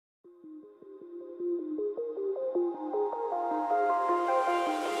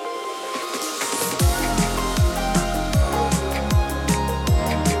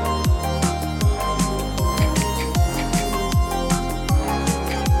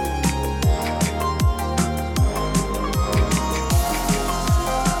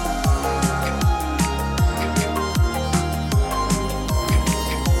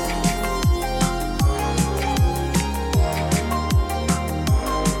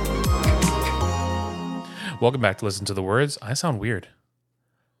Welcome back to Listen to the Words. I sound weird.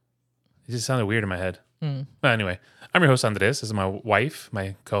 It just sounded weird in my head. But anyway, I'm your host, Andres. This is my wife,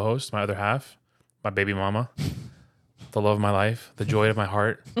 my co-host, my other half, my baby mama, the love of my life, the joy of my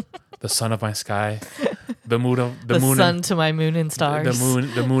heart, the sun of my sky, the moon sun to my moon and stars.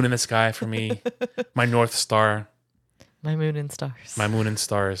 The moon in the sky for me, my north star. My moon and stars. My moon and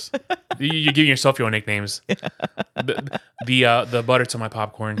stars. You're giving yourself your own nicknames. The butter to my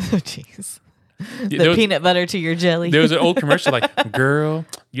popcorn. Oh, jeez. The peanut butter to your jelly. There was an old commercial like, "Girl,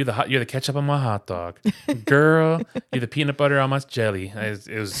 you're the ketchup on my hot dog. Girl, you're the peanut butter on my jelly." It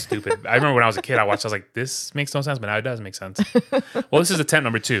was stupid. I remember when I was a kid, I watched. I was like, "This makes no sense," but now it does make sense. Well, this is attempt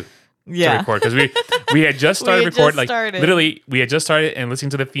number 2 to record because we had just started recording. Like literally, we had just started and listening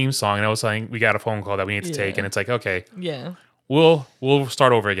to the theme song, and I was saying we got a phone call that we need to take, and it's like, okay, we'll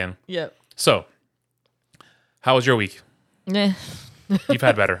start over again. Yep. So, how was your week? Yeah. You've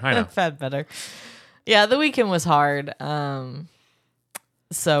had better. I know. I've had better. Yeah, the weekend was hard. So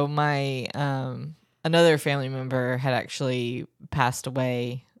my another family member had actually passed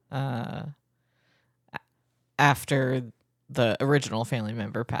away after the original family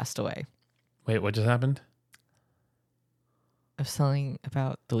member passed away. Wait, what just happened? I was telling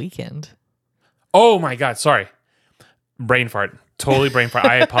about the weekend. Oh my God! Sorry, brain fart. Totally brain fart.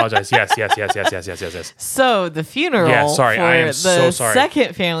 I apologize. Yes. So the funeral. Yeah, sorry. For I am the so sorry.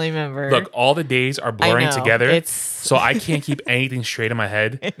 Second family member. Look, all the days are blurring together. So I can't keep anything straight in my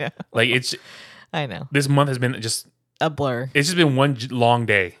head. I know. Like I know. This month has been just a blur. It's just been one long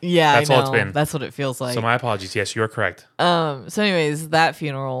day. Yeah, that's all it's been. That's what it feels like. So my apologies. Yes, you're correct. So anyways, that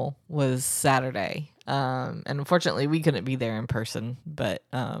funeral was Saturday. And unfortunately we couldn't be there in person, but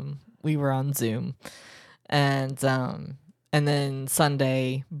we were on Zoom. And then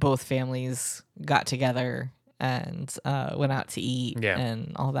Sunday, both families got together and went out to eat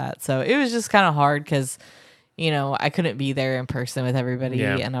and all that. So it was just kind of hard because, I couldn't be there in person with everybody,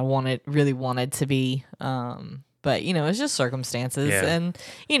 and I really wanted to be. But it's just circumstances, and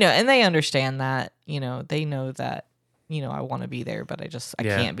and they understand that. They know that I want to be there, but I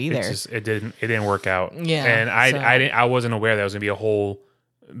can't be there. It didn't work out. Yeah, and I wasn't aware that it was gonna be a whole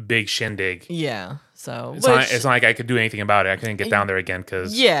big shindig. Yeah. So it's not like I could do anything about it. I couldn't get down there again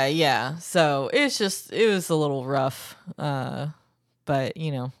because So it was a little rough. But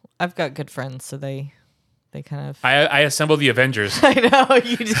I've got good friends, so they kind of I assembled the Avengers. I know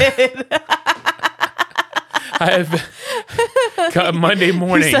you did. I have Monday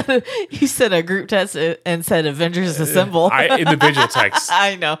morning. You said a group text and said Avengers Assemble. Individual text.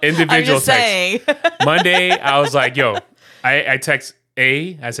 I know. Individual I'm just text. Saying. Monday, I was like, "Yo," I text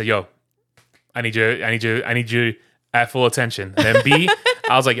A. I said, "Yo, I need you at full attention." And then B,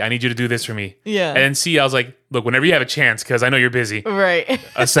 I was like, "I need you to do this for me." Yeah. And then C, I was like, "Look, whenever you have a chance, because I know you're busy. Right.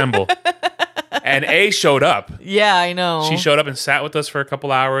 Assemble." And A showed up. Yeah, I know. She showed up and sat with us for a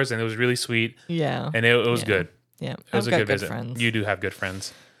couple hours, and it was really sweet. Yeah. And it was good. Yeah. It was a good visit. Friends. You do have good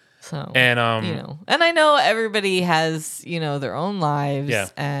friends. So, and and I know everybody has, their own lives. Yeah.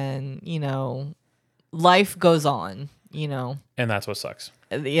 And, life goes on, And that's what sucks.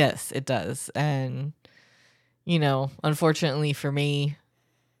 Yes, it does. And, unfortunately for me,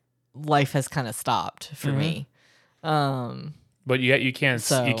 life has kind of stopped for me. But you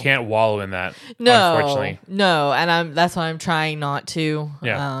can't wallow in that. No, unfortunately. No, and that's why I'm trying not to.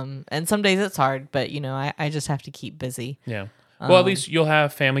 Yeah. And some days it's hard, but I just have to keep busy. Yeah. Well, at least you'll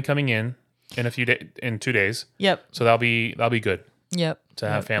have family coming in in 2 days. Yep. So that'll be good. Yep. To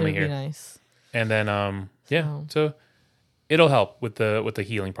have family here. Be nice. And then so it'll help with the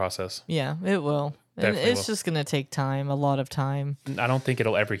healing process. Yeah, it will. And Definitely it's just gonna take time, a lot of time. I don't think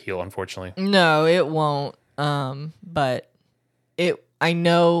it'll ever heal, unfortunately. No, it won't. But I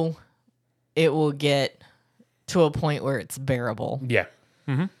know it will get to a point where it's bearable. Yeah.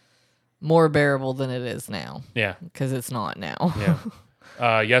 Mm-hmm. More bearable than it is now. Yeah. Because it's not now.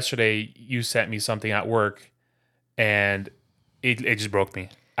 Yeah. Yesterday, you sent me something at work, and it just broke me.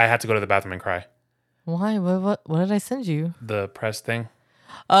 I had to go to the bathroom and cry. Why? What did I send you? The press thing.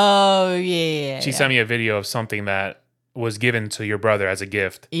 Oh, yeah. She sent me a video of something that was given to your brother as a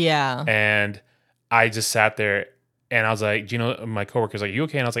gift. Yeah. And I just sat there, and I was like, my coworker's like, "You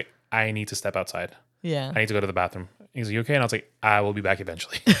okay?" And I was like, "I need to step outside. Yeah. I need to go to the bathroom." He's like, "You okay?" And I was like, "I will be back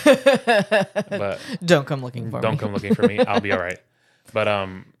eventually." But don't come looking for me. Don't come looking for me. I'll be all right. But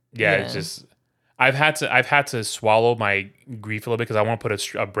it's just I've had to swallow my grief a little bit because I want to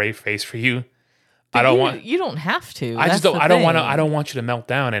put a brave face for you. But you don't have to. I just don't. I don't want to. I don't want you to melt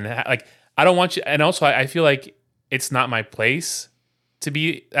down, and I don't want you. And also, I feel like it's not my place to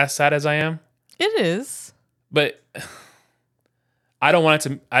be as sad as I am. It is. But I don't want it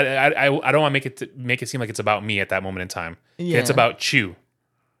to. I don't want to make it seem like it's about me at that moment in time. Yeah. It's about you.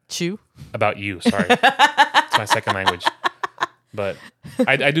 Chew? About you. Sorry, it's my second language. But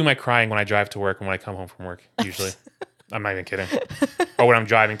I do my crying when I drive to work and when I come home from work. Usually, I'm not even kidding. Or when I'm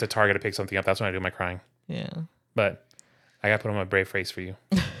driving to Target to pick something up, that's when I do my crying. Yeah. But I gotta put on my brave face for you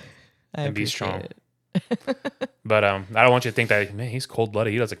and be strong. It. But I don't want you to think that, man, he's cold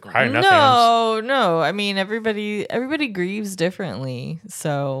blooded. He doesn't cry or nothing. No. I mean, everybody grieves differently.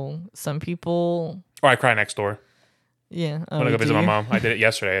 So some people. Or I cry next door. Yeah. When I go visit my mom. I did it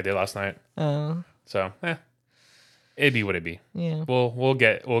yesterday. I did it last night. Oh. So it'd be what it be. Yeah. We'll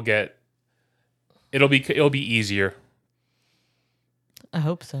get. It'll be easier. I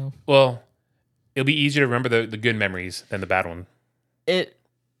hope so. Well, it'll be easier to remember the good memories than the bad one.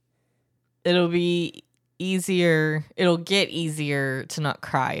 It'll be easier. It'll get easier to not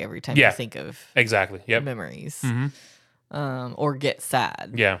cry every time you think of exactly memories. Mm-hmm. Or get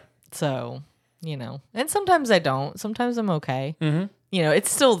sad. Yeah. So, and sometimes I don't. Sometimes I'm okay. Mm-hmm.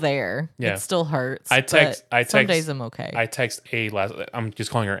 It's still there. Yeah. It still hurts. Some days I'm okay. I text A last. I'm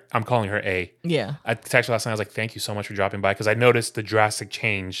calling her A. Yeah. I texted her last night. I was like, "Thank you so much for dropping by," because I noticed the drastic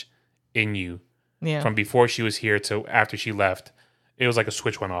change in you. Yeah. From before she was here to after she left, it was like a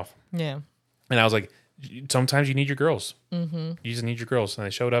switch went off. Yeah. And I was like, sometimes you need your girls. Mm-hmm. You just need your girls. And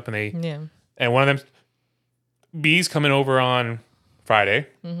they showed up, and Yeah. And one of them, B's coming over on Friday.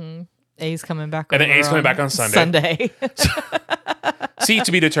 Mm-hmm. A's coming back. And then A's coming back on Sunday. C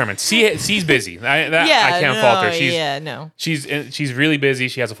to be determined. C's busy. I can't fault her. She's really busy.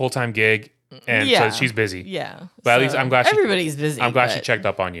 She has a full-time gig, and so she's busy. Yeah. But at least I'm glad everybody's busy. I'm glad she checked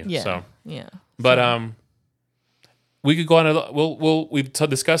up on you. Yeah. So. Yeah. But we could go on. We've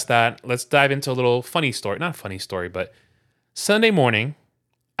discussed that. Let's dive into a little funny story. Not funny story, but Sunday morning,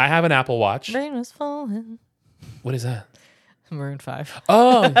 I have an Apple Watch. Rain was falling. What is that? Maroon 5.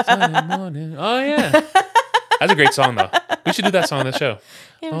 Oh, Sunday morning. Oh yeah, that's a great song though. We should do that song on the show.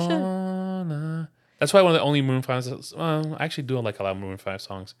 Yeah, we should. Nah. That's why one of the only Maroon 5s. I actually do like a lot of Maroon 5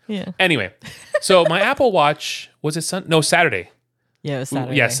 songs. Yeah. Anyway, so my Apple Watch was it Saturday? Yeah, it was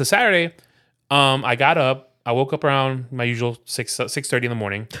Saturday. Yes, so Saturday. I got up. I woke up around my usual 6:30 in the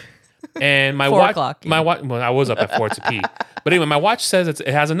morning, and my 4 watch. o'clock, My watch. Well, I was up at 4 to pee, but anyway, my watch says it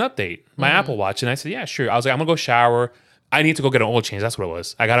has an update. My Apple Watch, and I said, yeah, sure. I was like, I'm gonna go shower. I need to go get an oil change. That's what it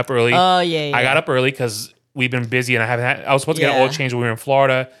was. I got up early. Oh yeah. I got up early because we've been busy, and I was supposed to get an oil change when we were in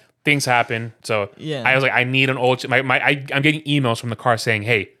Florida. Things happen, so I was like, I need an oil change. I'm getting emails from the car saying,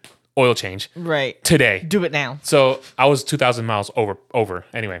 hey, oil change today. Do it now. So I was 2,000 miles over.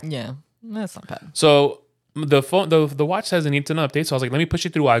 Anyway. Yeah, that's not bad. So the watch says it needs an update. So I was like, let me push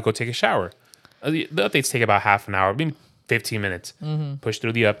it through while I go take a shower. The updates take about half an hour, maybe 15 minutes. Mm-hmm. Push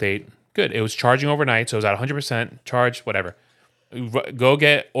through the update. Good. It was charging overnight, so it was at 100% charge, whatever. Go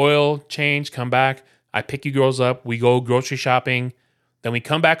get oil change, come back. I pick you girls up. We go grocery shopping. Then we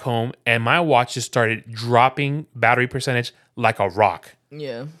come back home, and my watch just started dropping battery percentage like a rock.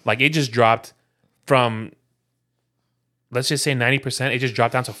 Yeah. Like it just dropped from, let's just say 90%. It just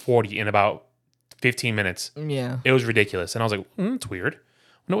dropped down to 40 in about 15 minutes. Yeah. It was ridiculous. And I was like, it's weird. I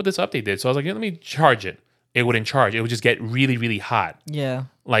wonder what this update did. So I was like, let me charge it. It wouldn't charge. It would just get really, really hot. Yeah.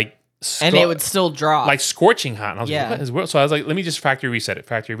 Like, and it would still drop. Like scorching hot. And I was like, what is weird? So I was like, let me just factory reset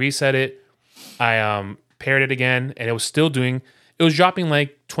it. I paired it again, and it was still doing, it was dropping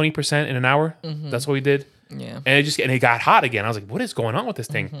like 20% in an hour. Mm-hmm. That's what we did. Yeah. And it got hot again. I was like, what is going on with this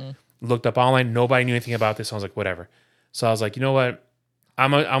thing? Mm-hmm. Looked up online. Nobody knew anything about this. So I was like, whatever. So I was like, you know what?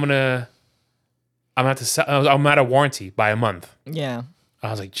 I'm out of warranty by a month. Yeah.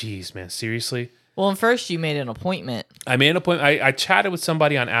 I was like, geez, man, seriously? Well, and first you made an appointment. I made an appointment. I chatted with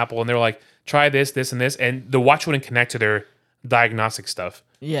somebody on Apple, and they were like, try this, and this. And the watch wouldn't connect to their diagnostic stuff.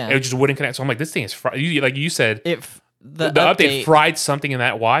 Yeah. It just wouldn't connect. So I'm like, this thing is fried. Like you said, the update fried something in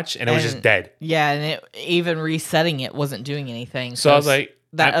that watch, and it was just dead. Yeah, and even resetting it wasn't doing anything. So I was like,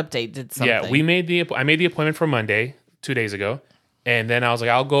 that update did something. Yeah, I made the appointment for Monday, 2 days ago, and then I was like,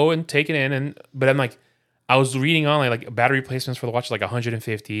 I'll go and take it in, but I'm like, I was reading online like battery replacements for the watch like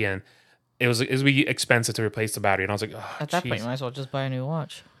 150, and it was be expensive to replace the battery, and I was like, oh, at that point, you might as well just buy a new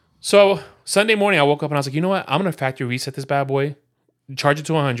watch. So Sunday morning, I woke up and I was like, you know what? I'm gonna factory reset this bad boy, charge it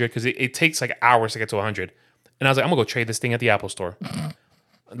to 100 because it takes like hours to get to 100, and I was like, I'm gonna go trade this thing at the Apple store.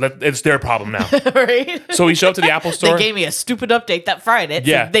 It's their problem now. Right? So we show up to the Apple store. They gave me a stupid update that Friday.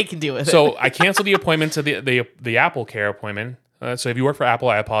 Yeah, so they can deal with it. So I canceled the appointment to the Apple Care appointment. So if you work for Apple,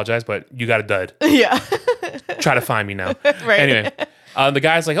 I apologize, but you got a dud. Yeah. Try to find me now. Right. Anyway, the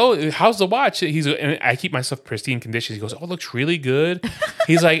guy's like, "Oh, how's the watch?" And I keep my stuff pristine condition. He goes, "Oh, it looks really good."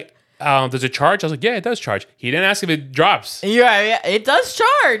 He's like, does it charge? I was like, yeah, it does charge. He didn't ask if it drops. Yeah, it does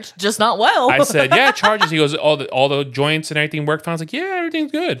charge, just not well. I said, yeah, it charges. He goes, all the joints and everything work fine. I was like, yeah,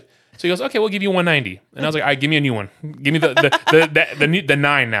 everything's good. So he goes, okay, we'll give you 190. And I was like, all right, give me a new one. Give me the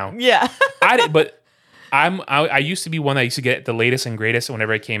 9 now. Yeah. I used to be one that used to get the latest and greatest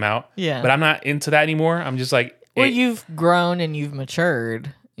whenever it came out. Yeah. But I'm not into that anymore. I'm just like, well, you've grown and you've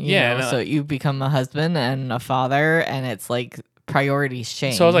matured. You know, so you've become a husband and a father, and it's like priorities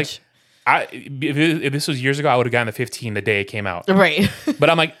change. So I was like, if this was years ago, I would have gotten the 15 the day it came out. Right. But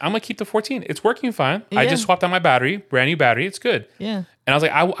I'm like, I'm gonna keep the 14. It's working fine. I just swapped out my battery, brand new battery. It's good. Yeah. And I was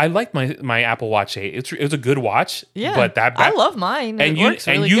like, I like my Apple Watch 8. It was a good watch. Yeah. But I love mine. And it works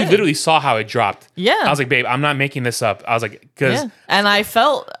really you good. literally saw how it dropped. Yeah. I was like, babe, I'm not making this up. I was like, because and I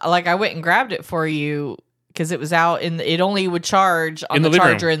felt like I went and grabbed it for you because it was out it only would charge on the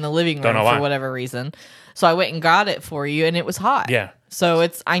charger in the living room for whatever reason. So I went and got it for you, and it was hot. Yeah. So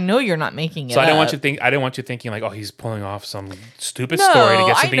I know you're not making it. So I didn't want you thinking like, oh, he's pulling off some stupid story to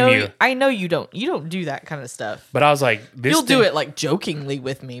get something new. I know you don't. You don't do that kind of stuff. But I was like, you'll do it like jokingly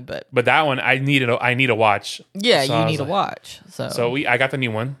with me, but that one I need a watch. Yeah, so you need a watch. So I got the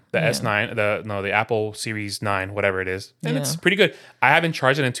new one, the S9, the Apple Series 9, whatever it is, and it's pretty good. I haven't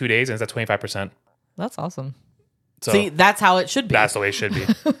charged it in 2 days, and it's at 25%. That's awesome. So see, that's how it should be. That's the way it should be.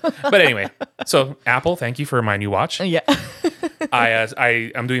 But anyway, so Apple, thank you for my new watch. Yeah.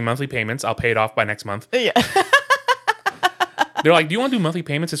 I'm doing monthly payments. I'll pay it off by next month. Yeah. They're like, do you want to do monthly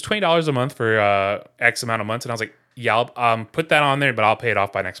payments? It's $20 a month for X amount of months. And I was like, yeah, I'll put that on there, but I'll pay it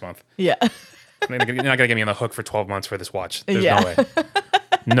off by next month. Yeah. You're not going to get me on the hook for 12 months for this watch. There's no way.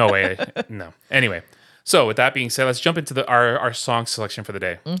 No way. No. Anyway, so with that being said, let's jump into our song selection for the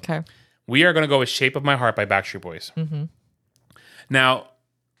day. Okay. We are going to go with Shape of My Heart by Backstreet Boys. Mm-hmm. Now,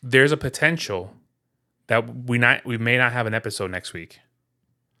 there's a potential that we may not have an episode next week.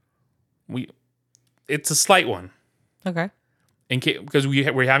 It's a slight one. Okay. Because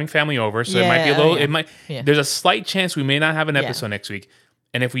we're having family over, so it might be a little. There's a slight chance we may not have an episode next week,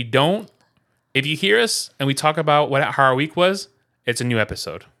 and if we don't, if you hear us and we talk about how our week was, it's a new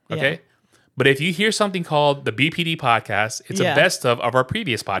episode. Okay. Yeah. But if you hear something called the BPD podcast, it's a best of our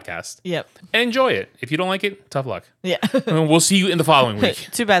previous podcast. Yep. And enjoy it. If you don't like it, tough luck. Yeah. We'll see you in the following week.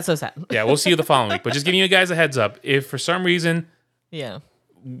 Too bad, so sad. Yeah, we'll see you the following week. But just giving you guys a heads up. If for some reason... Yeah.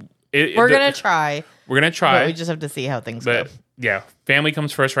 We're going to try. We're going to try. But we just have to see how things go. Yeah. Family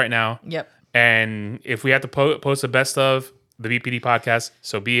comes first right now. Yep. And if we have to post a best of the BPD podcast,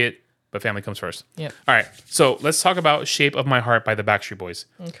 so be it. But family comes first. Yep. All right. So let's talk about Shape of My Heart by the Backstreet Boys.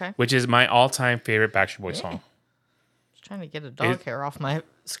 Okay. Which is my all-time favorite Backstreet Boys song. Just trying to get a dog hair off my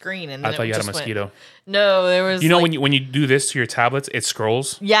screen. And then I thought you had a mosquito. No, there was. You know, when you do this to your tablets, it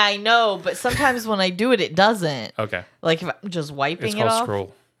scrolls? Yeah, I know. But sometimes when I do it, it doesn't. Okay. Like if I'm just wiping it off. It's called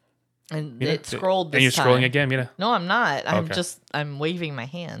scroll. And it scrolled this time. And you're time. scrolling again, Mina? No, I'm not. I'm waving my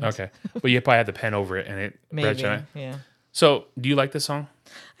hand. Okay. But you probably had the pen over it and it... Maybe, yeah. So, do you like this song?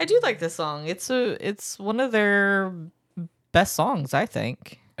 I do like this song. It's one of their best songs, I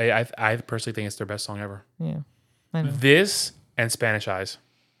think. I personally think it's their best song ever. Yeah, I know. This and Spanish Eyes.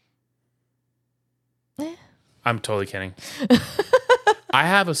 I'm totally kidding. I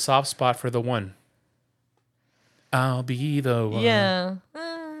have a soft spot for the one. I'll be the one. Yeah.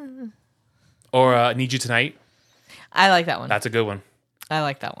 Or Need You Tonight. I like that one. That's a good one. I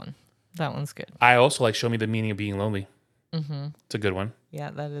like that one. That one's good. I also like Show Me the Meaning of Being Lonely. Mm-hmm. It's a good one.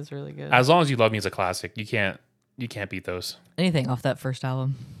 Yeah, that is really good. As Long as You Love Me is a classic. You can't beat those. Anything off that first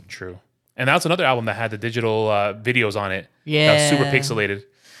album. True. And that's another album that had the digital videos on it. Yeah. That was super pixelated.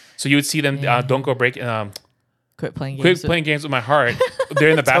 So you would see them, Don't Go Break... Quit playing games with my heart. They're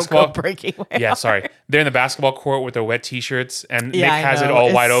in the basketball. Don't go breaking yeah, sorry. They're in the basketball court with their wet t-shirts, and Nick has it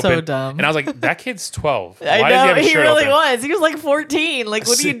all wide open. So dumb. And I was like, that kid's 12. I know, does he have his shirt really open? Was. He was like 14. Like,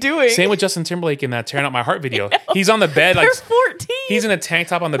 what are you doing? Same with Justin Timberlake in that "Tearing Up My Heart" video. He's on the bed, like 14. He's in a tank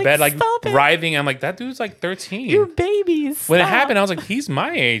top on the bed, like writhing. I'm like, that dude's like 13. You're babies. Stop. When it happened, I was like, he's my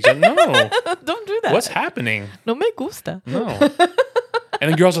age. Like, no, don't do that. What's happening? No me gusta. No.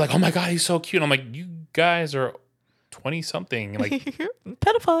 And the girls are like, oh my god, he's so cute. I'm like, you guys are 20-something, like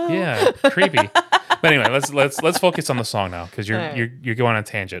pedophile. Yeah, creepy. But anyway, let's focus on the song now because you're going on a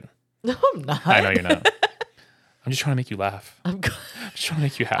tangent. No, I'm not. I know you're not. I'm just trying to make you laugh. I'm just trying to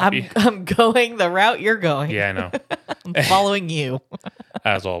make you happy. I'm going the route you're going. Yeah, I know. I'm following you.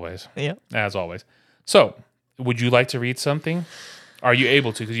 As always. Yeah. As always. So, would you like to read something? Are you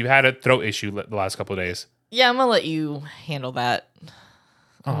able to? Because you've had a throat issue the last couple of days. Yeah, I'm gonna let you handle that.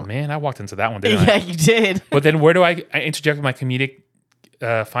 Oh man, I walked into that one, didn't I? Yeah, you did. But then where do I interject with my comedic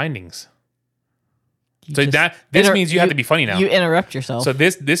findings? So this means you have to be funny now. You interrupt yourself. So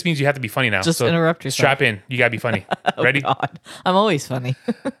this means you have to be funny now. Just interrupt yourself. Strap in. You gotta be funny. Ready? God. I'm always funny.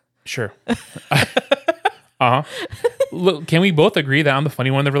 Sure. Look, can we both agree that I'm the funny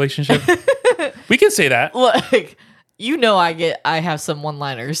one in the relationship? We can say that. Look, I have some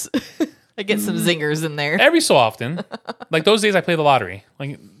one-liners. I get some zingers in there. Every so often. Like those days I play the lottery.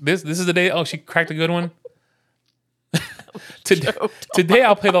 Like this is the day, oh, she cracked a good one. Today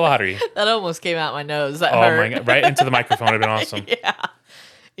I'll play the lottery. That almost came out my nose. That hurt. My God. Right into the microphone would have been awesome.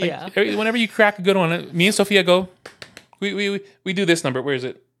 Yeah. Whenever you crack a good one, me and Sophia go, we do this number. Where is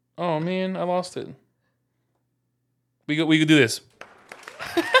it? Oh man, I lost it. We could do this.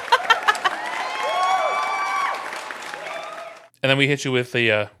 And then we hit you with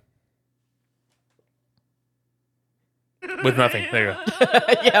the with nothing. There you go.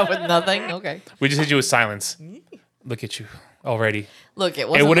 Yeah, with nothing. Okay. We just hit you with silence. Look at you already. Look, it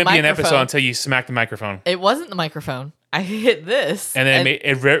wouldn't be an episode until you smacked the microphone. It wasn't the microphone. I hit this, and then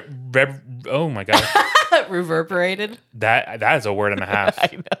oh my God. Reverberated. That is a word and a half.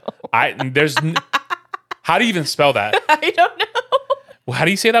 I know. How do you even spell that? I don't know. Well, how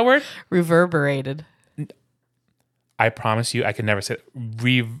do you say that word? Reverberated. I promise you, I could never say it.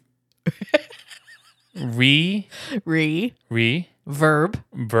 Verb.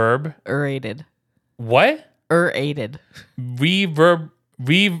 Erated. What? Erated.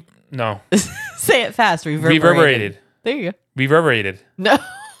 No. Say it fast. Reverberated. There you go. Reverberated. No.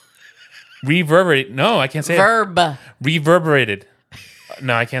 Reverberate. No, I can't say Verb. it. Reverberated.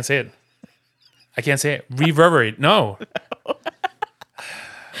 No, I can't say it. Reverberate. No.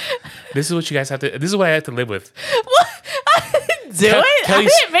 This is what you guys have to. This is what I have to live with. What? I didn't do it. I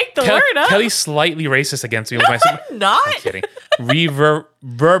didn't make the word up. Kelly's slightly racist against me with my. I'm not. I'm kidding.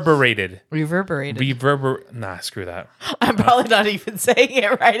 Reverberated. Nah, screw that. I'm probably not even saying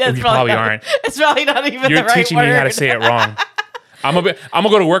it right. You probably aren't. It's probably not even the right word. You're teaching me how to say it wrong. I'm gonna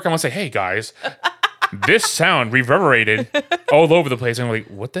go to work. I'm gonna say, hey guys, this sound reverberated all over the place. And I'm like,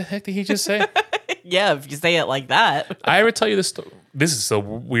 what the heck did he just say? Yeah, if you say it like that. I ever tell you this story? This is the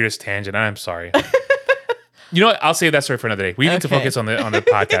weirdest tangent. I'm sorry. You know what? I'll save that story for another day. We need to focus on the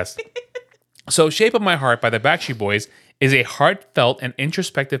podcast. So, "Shape of My Heart" by the Backstreet Boys is a heartfelt and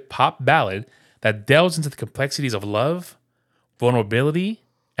introspective pop ballad that delves into the complexities of love, vulnerability,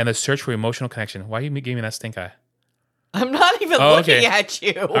 and the search for emotional connection. Why you giving me that stink eye? I'm not even looking at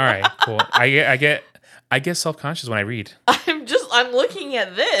you. All right, cool. I get self-conscious when I read. I'm looking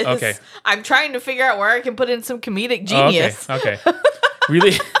at this. Okay. I'm trying to figure out where I can put in some comedic genius. Okay.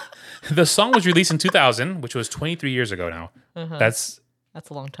 Really, the song was released in 2000, which was 23 years ago now. Uh-huh. That's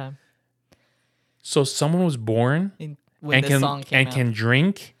a long time. So someone was born when this song came out. Can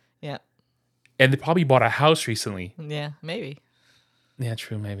drink. Yeah. And they probably bought a house recently. Yeah, maybe. Yeah,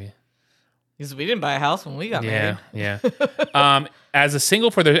 true, maybe. Because we didn't buy a house when we got married. Yeah. As a single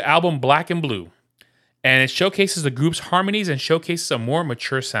for their album Black and Blue. And it showcases the group's harmonies and showcases a more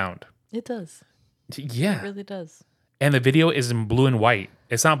mature sound. It does. Yeah. It really does. And the video is in blue and white.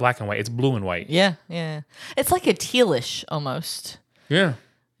 It's not black and white. It's blue and white. Yeah. It's like a tealish almost. Yeah.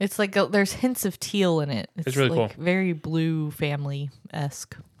 It's like there's hints of teal in it. It's really like cool. Very Blue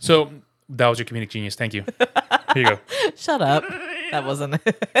Family-esque. So that was your comedic genius. Thank you. Here you go. Shut up. That wasn't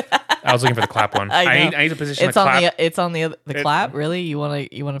it. I was looking for the clap one. I need to position the clap. It's on the clap. Really? You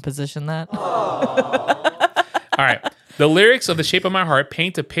want to position that? All right. The lyrics of "The Shape of My Heart"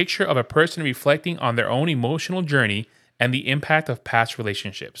 paint a picture of a person reflecting on their own emotional journey and the impact of past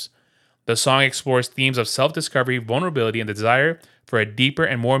relationships. The song explores themes of self-discovery, vulnerability, and the desire for a deeper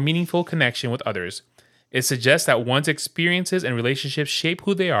and more meaningful connection with others. It suggests that one's experiences and relationships shape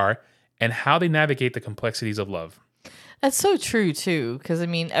who they are and how they navigate the complexities of love. That's so true too, because I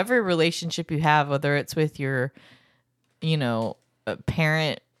mean, every relationship you have, whether it's with your,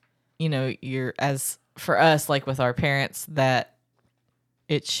 parent, as for us, like with our parents, that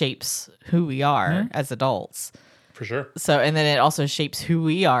it shapes who we are as adults. For sure. So, and then it also shapes who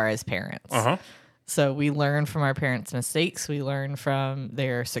we are as parents. Uh-huh. So we learn from our parents' mistakes. We learn from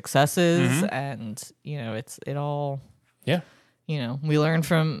their successes, and it all. Yeah. We learn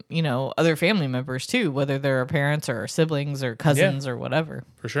from, other family members too, whether they're our parents or our siblings or cousins or whatever.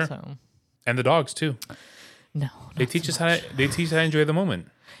 For sure. So. And the dogs too. No. They teach us how to enjoy the moment.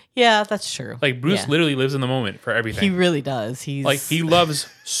 Yeah, that's true. Like Bruce literally lives in the moment for everything. He really does. He loves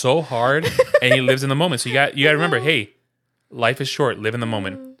so hard and he lives in the moment. So you got to remember, hey, life is short. Live in the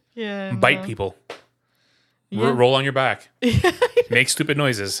moment. Yeah. Bite people. Yeah. Roll on your back. Make stupid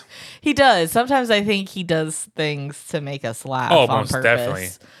noises. He does. Sometimes I think he does things to make us laugh on most purpose. Definitely.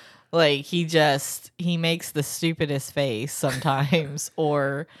 Like he makes the stupidest face sometimes,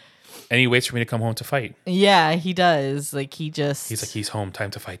 or And he waits for me to come home to fight. Yeah, he does. Like He's like, he's home,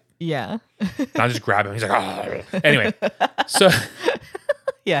 time to fight. Yeah. And I'll just grab him. He's like, oh. Anyway, so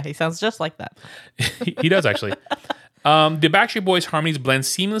yeah, he sounds just like that. he does actually. The Backstreet Boys' harmonies blend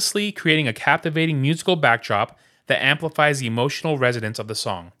seamlessly, creating a captivating musical backdrop that amplifies the emotional resonance of the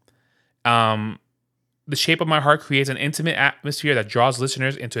song. The Shape of My Heart creates an intimate atmosphere that draws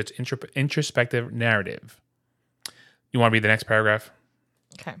listeners into its introspective narrative. You want to read the next paragraph?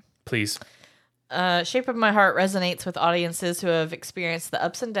 Okay. Please. Shape of My Heart resonates with audiences who have experienced the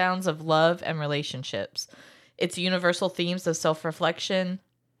ups and downs of love and relationships. Its universal themes of self-reflection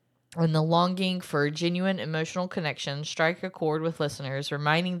and the longing for genuine emotional connection strike a chord with listeners,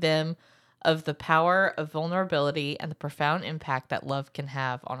 reminding them of the power of vulnerability and the profound impact that love can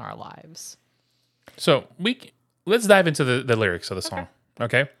have on our lives. So let's dive into the lyrics of the song.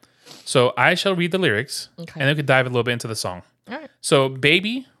 Okay. So I shall read the lyrics, and then we could dive a little bit into the song. All right. So,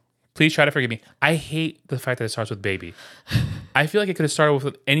 baby, please try to forgive me. I hate the fact that it starts with baby. I feel like it could have started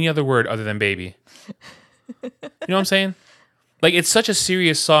with any other word other than baby. You know what I'm saying? Like, it's such a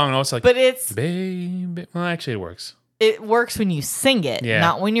serious song, and it's like, but it's baby. Well, actually, it works. It works when you sing it,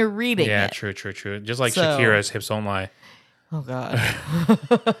 not when you're reading it. Yeah, true. Just like Shakira's "Hips Don't Lie." Oh God.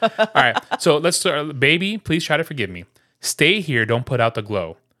 All right, so let's start. Baby, please try to forgive me. Stay here, don't put out the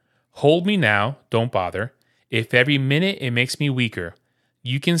glow. Hold me now, don't bother. If every minute it makes me weaker,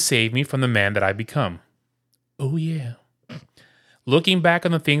 you can save me from the man that I become. Oh yeah. Looking back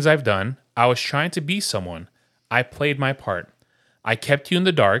on the things I've done, I was trying to be someone. I played my part. I kept you in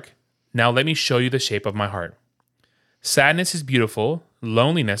the dark. Now let me show you the shape of my heart. Sadness is beautiful.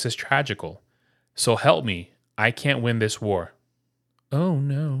 Loneliness is tragical. So help me. I can't win this war. Oh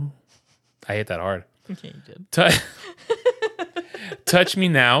no. I hit that hard. Okay, you did. Touch me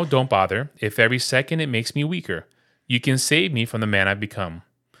now, don't bother. If every second it makes me weaker, you can save me from the man I've become.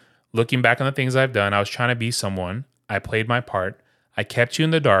 Looking back on the things I've done, I was trying to be someone. I played my part. I kept you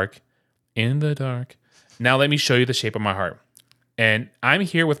in the dark. In the dark. Now let me show you the shape of my heart. And I'm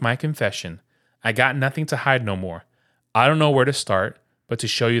here with my confession. I got nothing to hide no more. I don't know where to start, but to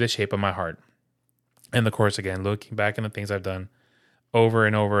show you the shape of my heart. And the chorus again, looking back on the things I've done over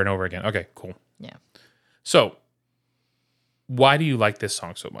and over and over again. Okay, cool. Yeah. So, why do you like this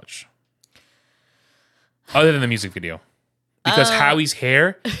song so much? Other than the music video. Because Howie's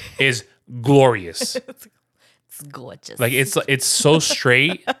hair is glorious. It's gorgeous. Like it's so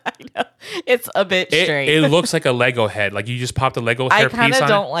straight. I know. It's a bit straight. It looks like a Lego head. Like you just popped a Lego hair piece on it. I kind of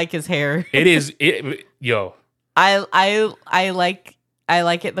don't like his hair. It is yo. I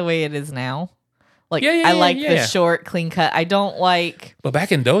like it the way it is now. Like I like the short, clean cut. I don't like. But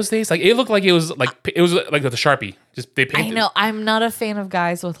back in those days, like it looked like it was like with a Sharpie. Just they painted. I know. I'm not a fan of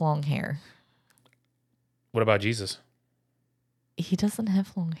guys with long hair. What about Jesus? He doesn't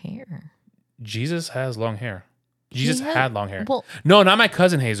have long hair. Jesus has long hair. Jesus had long hair. Well, no, not my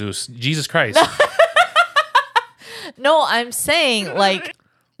cousin Jesus. Jesus Christ. No, I'm saying like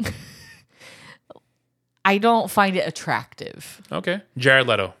I don't find it attractive. Okay. Jared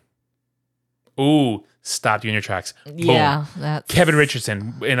Leto. Ooh, stopped you in your tracks. Boom. Yeah, that's Kevin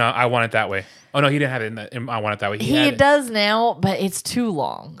Richardson in I Want It That Way. Oh no, he didn't have it in I Want It That Way. He does now, but it's too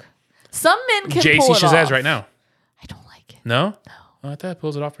long. Some men can JC pull it Chazez off. right now. I don't like it. No? No. Oh, I thought it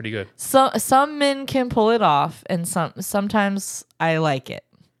pulls it off pretty good. Some men can pull it off, and sometimes I like it.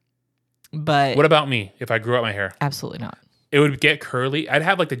 But what about me if I grew out my hair? Absolutely not. It would get curly. I'd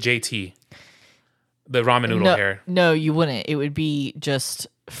have like the JT, the ramen noodle hair. No, you wouldn't. It would be just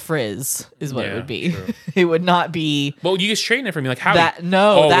frizz, is what it would be. True. It would not be. Well, you just straighten it for me, like how? That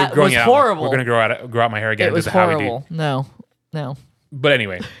was horrible. We're gonna grow out my hair again. It was horrible. No. But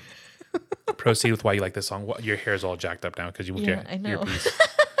anyway. Proceed with why you like this song. Your hair is all jacked up now because you get I know. your piece.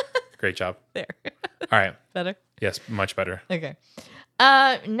 Great job. There. All right. Better? Yes, much better. Okay.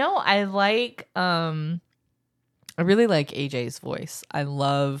 No, I like I really like AJ's voice. I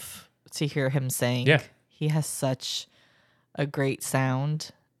love to hear him sing. Yeah. He has such a great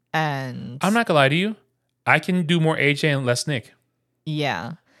sound, and I'm not gonna lie to you. I can do more AJ and less Nick.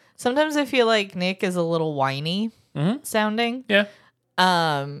 Yeah. Sometimes I feel like Nick is a little whiny sounding. Yeah.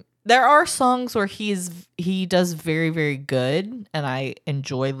 There are songs where he does very, very good, and I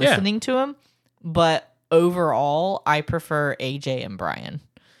enjoy listening to him. But overall, I prefer AJ and Brian.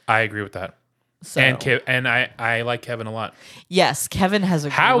 I agree with that. So. And I like Kevin a lot. Yes, Kevin has a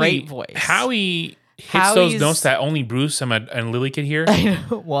great voice. Howie hits those notes that only Bruce and Lily can hear. I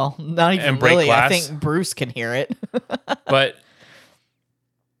know. Well, not even Lily. I think Bruce can hear it. But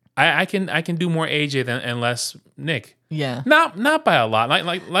I can do more AJ and less Nick. Yeah. Not by a lot.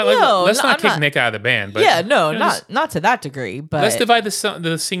 Let's not kick Nick out of the band. But yeah, no, not to that degree. But let's divide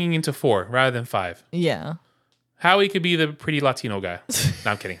the singing into 4 rather than 5. Yeah. Howie could be the pretty Latino guy.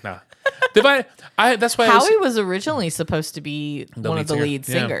 No, I'm kidding. No. Divide. That's why Howie was originally supposed to be one of the lead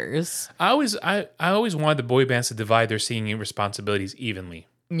singers. I always wanted the boy bands to divide their singing responsibilities evenly.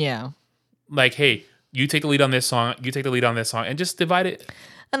 Yeah. Like, hey, you take the lead on this song, you take the lead on this song, and just divide it.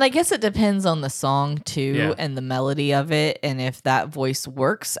 And I guess it depends on the song too, and the melody of it, and if that voice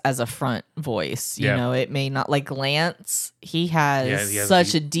works as a front voice. You know, it may not, like Lance. He has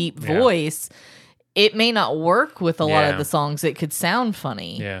such a deep voice. It may not work with a lot of the songs. It could sound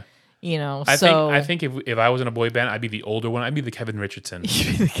funny. Yeah. You know, I think if I was in a boy band, I'd be the older one. I'd be the Kevin Richardson.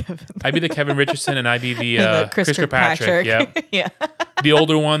 I'd be the Kevin Richardson, and I'd be the Chris Kirkpatrick. Yep. Yeah. The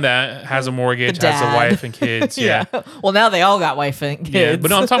older one that has a mortgage, has a wife and kids. Yeah. Well, now they all got wife and kids. Yeah.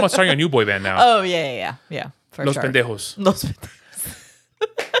 But no, I'm talking about starting a new boy band now. Oh, yeah. For Los sure. Pendejos. Los Pendejos.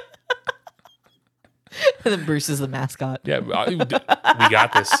 And then Bruce is the mascot. Yeah. We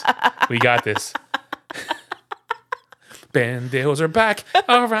got this. We got this. Pendejos are back.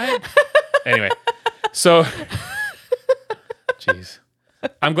 All right. Anyway, so, jeez,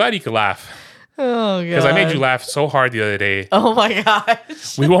 I'm glad you could laugh. Oh god! Because I made you laugh so hard the other day. Oh my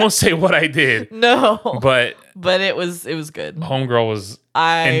gosh! We won't say what I did. No, but it was good. Homegirl was in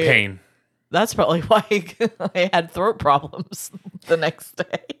pain. That's probably why I had throat problems the next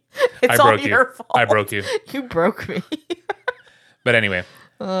day. It's all your fault. I broke you. You broke me. But anyway,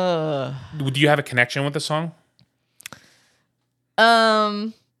 do you have a connection with the song?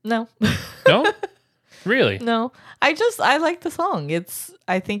 No. No? Really? No. I like the song.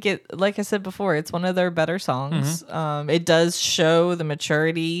 I think it, like I said before, it's one of their better songs. Mm-hmm. It does show the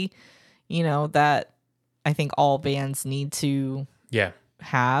maturity, that I think all bands need to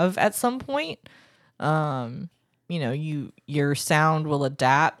have at some point. Your sound will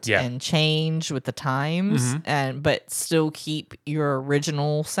adapt and change with the times, but still keep your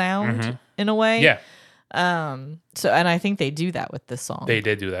original sound in a way. Yeah. And I think they do that with this song. They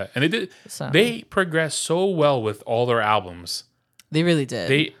did do that. And they did. So. They progressed so well with all their albums. They really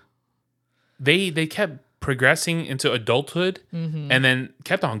did. They kept progressing into adulthood and then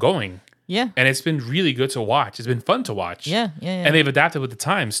kept on going. Yeah. And it's been really good to watch. It's been fun to watch. Yeah. And they've adapted with the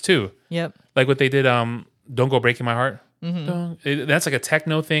times too. Yep. Like what they did, Don't Go Breaking My Heart. That's like a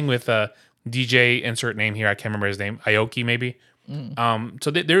techno thing with DJ, insert name here. I can't remember his name. Aoki maybe.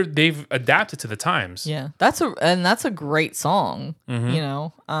 So they've adapted to the times. Yeah, that's a great song.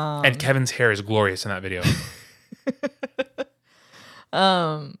 And Kevin's hair is glorious in that video.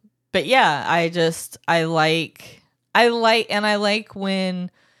 But yeah, I like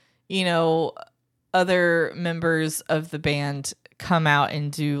when other members of the band come out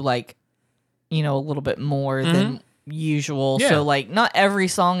and do like a little bit more than usual. Yeah. So like not every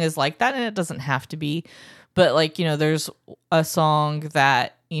song is like that, and it doesn't have to be. But like, there's a song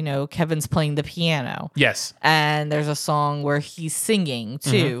that, Kevin's playing the piano. Yes. And there's a song where he's singing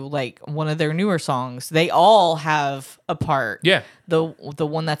too, like one of their newer songs. They all have a part. Yeah. The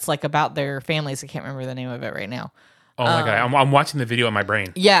one that's like about their families. I can't remember the name of it right now. Oh my God. I'm watching the video in my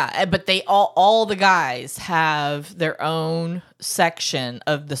brain. Yeah. But they all the guys have their own section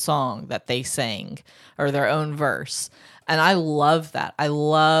of the song that they sang, or their own verse. And I love that. I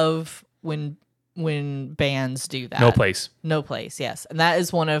love when bands do that. No Place, yes. And that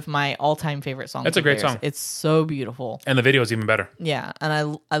is one of my all-time favorite songs. That's a great song. It's so beautiful. And the video is even better. Yeah.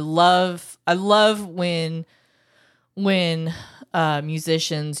 And I love when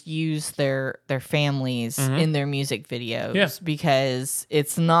musicians use their families in their music videos, because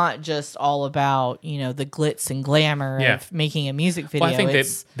it's not just all about, the glitz and glamour of making a music video. Well, I think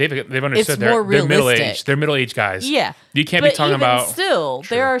they've understood they're middle-aged. They're middle-aged guys. Yeah. You can't be talking about... Still,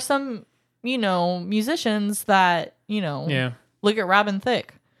 there are some... musicians that, look at Robin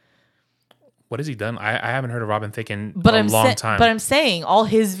Thicke. What has he done? I haven't heard of Robin Thicke in a long time. But I'm saying all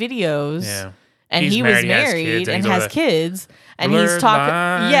his videos, and he was married and has kids, and he's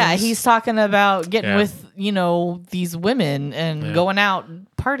talking, he's talking about getting with, these women and going out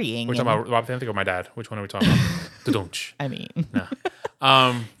partying. We're talking about Robin Thicke or my dad? Which one are we talking about? I mean, no.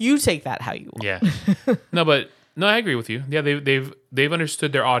 You take that how you want. Yeah. No, I agree with you. Yeah, they've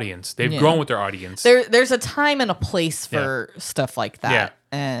understood their audience. They've grown with their audience. There's a time and a place for stuff like that. Yeah.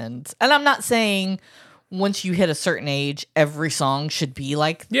 And I'm not saying once you hit a certain age, every song should be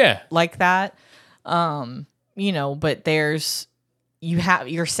like that. But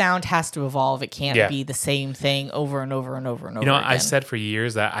your sound has to evolve. It can't be the same thing over and over and over and over. I said for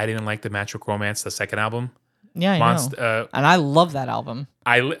years that I didn't like the Magic Romance, the second album. Yeah, I know. And I love that album.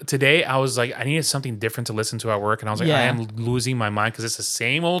 Today I was like, I needed something different to listen to at work, and I was like, I am losing my mind because it's the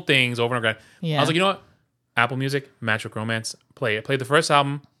same old things over and over again. Yeah. I was like, you know what? Apple Music, Magic Romance, play it. Play the first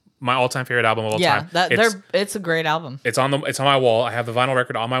album, my all-time favorite album of all time. It's a great album. It's on my wall. I have the vinyl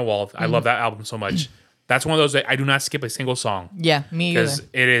record on my wall. I love that album so much. That's one of those that I do not skip a single song. Yeah, me either. Because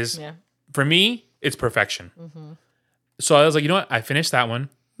it is, for me, it's perfection. Mm-hmm. So I was like, you know what? I finished that one.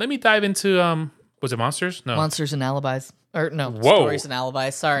 Let me dive into, was it Monsters? No. Monsters and Alibis. Or no, Stories and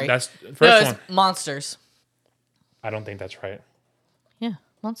Alibis. Sorry. That's the first one. Monsters. I don't think that's right. Yeah,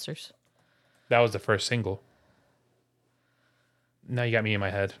 Monsters. That was the first single. Now you got me in my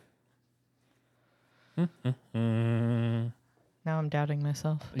head. Now I'm doubting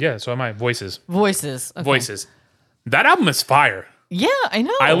myself. Yeah, so am I. Voices. Okay. Voices. That album is fire. Yeah, I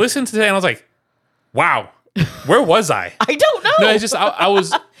know. I listened to it and I was like, wow, where was I? I don't know. No, it's just,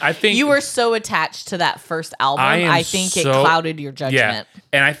 I think. You were so attached to that first album. I think it clouded your judgment. Yeah.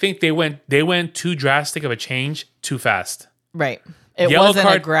 And I think they went too drastic of a change too fast. Right. It wasn't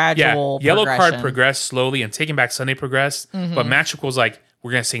a gradual Yellow Card progressed slowly and Taking Back Sunday progressed. Mm-hmm. But Magic was like,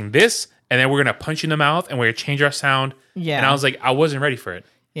 we're going to sing this and then we're going to punch you in the mouth and we're going to change our sound. Yeah. And I was like, I wasn't ready for it.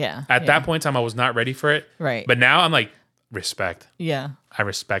 Yeah. At that point in time, I was not ready for it. Right. But now I'm like, respect. Yeah. I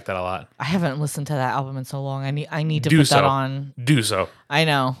respect that a lot. I haven't listened to that album in so long. I need to put that on. Do so. I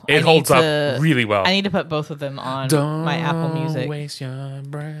know. It holds up really well. I need to put both of them on my Apple Music. Don't waste your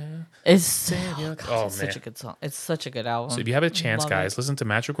breath. It's such a good song. It's such a good album. So if you have a chance, guys, listen to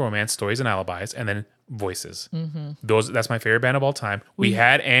Magic Romance, Stories and Alibis, and then Voices. Mm-hmm. That's my favorite band of all time. We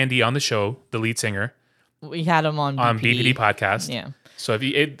had Andy on the show, the lead singer. We had him on BPD podcast. Yeah. So if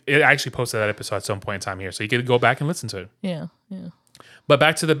it actually posted that episode at some point in time here, so you could go back and listen to it. Yeah. But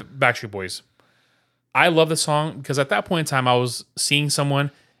back to the Backstreet Boys. I love the song because at that point in time, I was seeing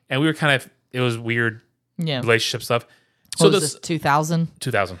someone, and we were it was weird relationship stuff. So this 2000?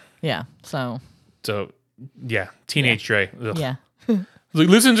 2000. Yeah. So yeah, teenage Dre. Ugh. Yeah. Like,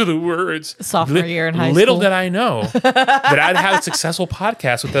 listen to the words. Sophomore year in high school. Little did I know that I'd have a successful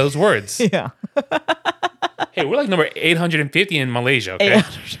podcast with those words. Yeah. Hey, we're like number 850 in Malaysia, okay?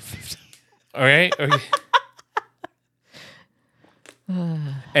 850. All right? Okay.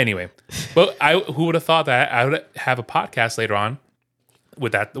 Anyway, but who would have thought that I would have a podcast later on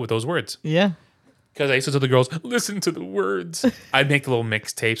with those words? Yeah. Because I used to tell the girls, listen to the words. I'd make the little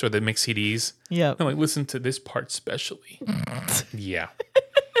mix tapes or the mix CDs. Yeah. I'm like, listen to this part especially. Yeah.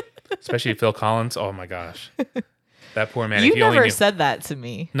 Especially Phil Collins. Oh my gosh. That poor man. You never said that to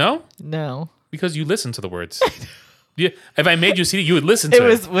me. No? No. Because you listen to the words. Yeah. If I made you a CD, you would listen to it. It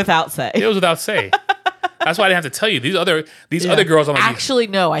was without say. It was without say. That's why I didn't have to tell you. These other girls. I'm like, actually,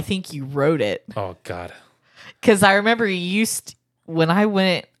 no. I think you wrote it. Oh God. Because I remember when I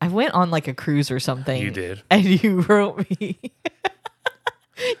went on like a cruise or something. You did. And you wrote me.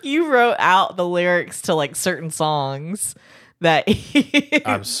 You wrote out the lyrics to like certain songs that.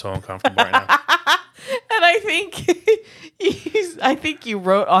 I'm so uncomfortable right now. And I think you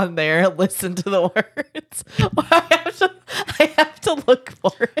wrote on there, listen to the words. I have to look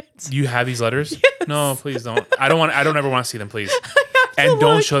for it. You have these letters? Yes. No, please don't. I don't ever want to see them, please. And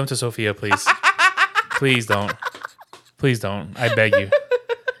don't show them to Sophia, please. Please don't. Please don't. I beg you.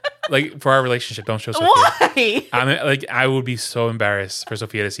 Like, for our relationship, don't show Sophia. Why? I would be so embarrassed for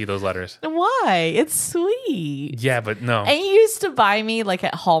Sophia to see those letters. Why? It's sweet. Yeah, but no. And you used to buy me, like,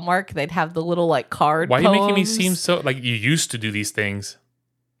 at Hallmark, they'd have the little, like, card Why are you poems. making me seem so, like, you used to do these things?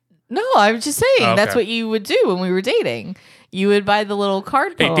 No, I'm just saying. Okay. That's what you would do when we were dating. You would buy the little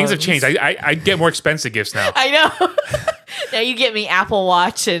card poems. Hey, things have changed. I get more expensive gifts now. I know. Now you get me Apple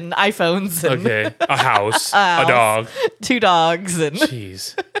Watch and iPhones. And okay. A house. A dog. 2 dogs. And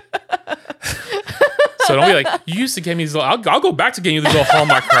jeez. So don't be like, you used to get me these little, I'll go back to getting you these little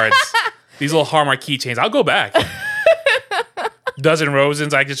Hallmark cards. These little Hallmark keychains. I'll go back. Dozen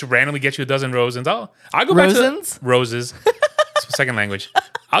rosens. I just randomly get you a dozen rosens. I'll go back to roses. It's second language.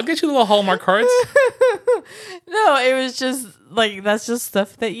 I'll get you the little Hallmark cards. No, it was just like, that's just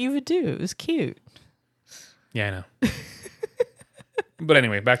stuff that you would do. It was cute. Yeah, I know. But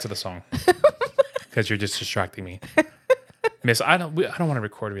anyway, back to the song. Because you're just distracting me. Miss, I don't want to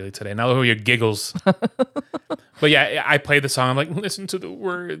record really today. Now your giggles. But yeah, I played the song. I'm like, listen to the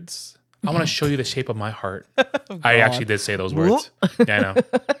words. I want to show you the shape of my heart. Oh, I actually did say those words. Yeah, I know.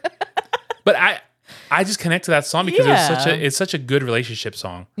 But I just connect to that song because it's such a good relationship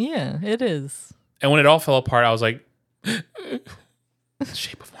song. Yeah, it is. And when it all fell apart, I was like, the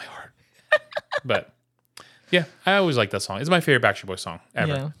shape of my heart. But Yeah, I always like that song. It's my favorite Backstreet Boys song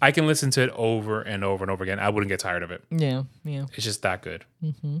ever. Yeah. I can listen to it over and over and over again. I wouldn't get tired of it. Yeah. It's just that good.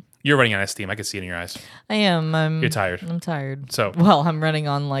 You're running out of steam. I can see it in your eyes. I am. You're tired. I'm tired. So, well, I'm running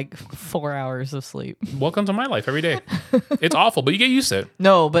on like 4 hours of sleep. welcome to my life every day. It's awful, but you get used to it.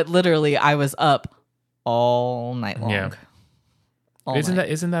 No, but literally, I was up all night long. Yeah.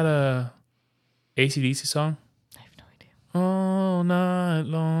 Isn't that a AC/DC song? I have no idea. All night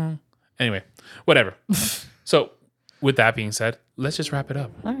long. Anyway, whatever. So, with that being said, let's just wrap it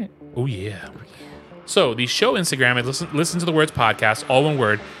up. All right. Oh, yeah. So, the show Instagram is listen to the words podcast, all one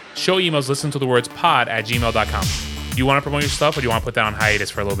word. Show emails listen to the words pod @gmail.com. Do you want to promote your stuff, or do you want to put that on hiatus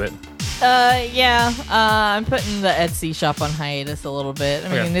for a little bit? Yeah. I'm putting the Etsy shop on hiatus a little bit.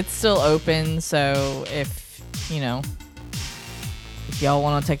 I mean, it's still open, so if y'all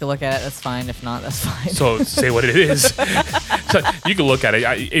want to take a look at it, that's fine. If not, that's fine. So say what it is. So you can look at it.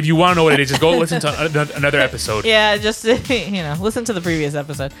 If you want to know what it is, just go listen to another episode. Yeah, just listen to the previous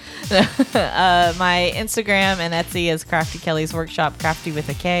episode. My Instagram and Etsy is Crafty Kelly's Workshop, Crafty with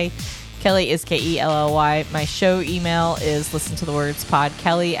a K. Kelly is Kelly. My show email is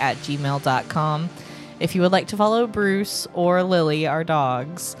listentotheWordsPodKelly@gmail.com. If you would like to follow Bruce or Lily, our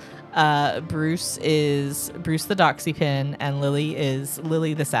dogs, Bruce is Bruce the Doxy Pin, and Lily is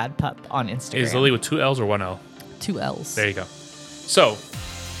Lily the Sad Pup on Instagram. Is Lily with 2 L's or 1 L? 2 L's. There you go. So,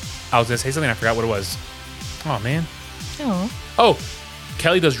 I was going to say something. I forgot what it was. Oh, man. Oh,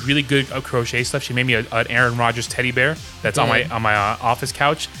 Kelly does really good crochet stuff. She made me an Aaron Rodgers teddy bear that's on my office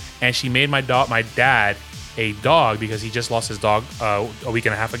couch, and she made my dad a dog because he just lost his dog a week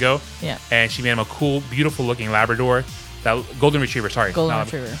and a half ago. Yeah. And she made him a cool, beautiful looking Labrador. That golden retriever, sorry.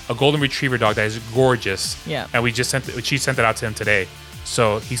 Retriever. A golden retriever dog that is gorgeous. Yeah. And she sent it out to him today.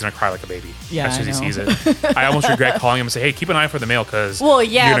 So he's gonna cry like a baby as soon as he sees it. I almost regret calling him and say, "Hey, keep an eye for the mail," because well,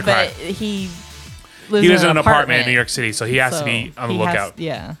 you're yeah, gonna but cry. he lives in an apartment in New York City, so he has to be on the lookout.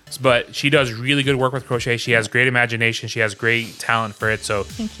 Yeah. But she does really good work with crochet. She has great imagination. She has great talent for it. So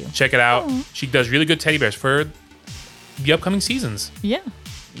thank you. Check it out. Oh. She does really good teddy bears for the upcoming seasons. Yeah.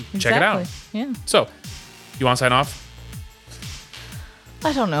 Check it out. Yeah. So, you want to sign off?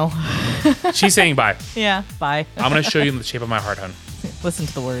 I don't know. She's saying bye. Yeah, bye. I'm going to show you in the shape of my heart, hun. Listen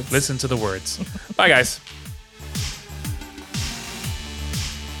to the words. Listen to the words. Bye, guys.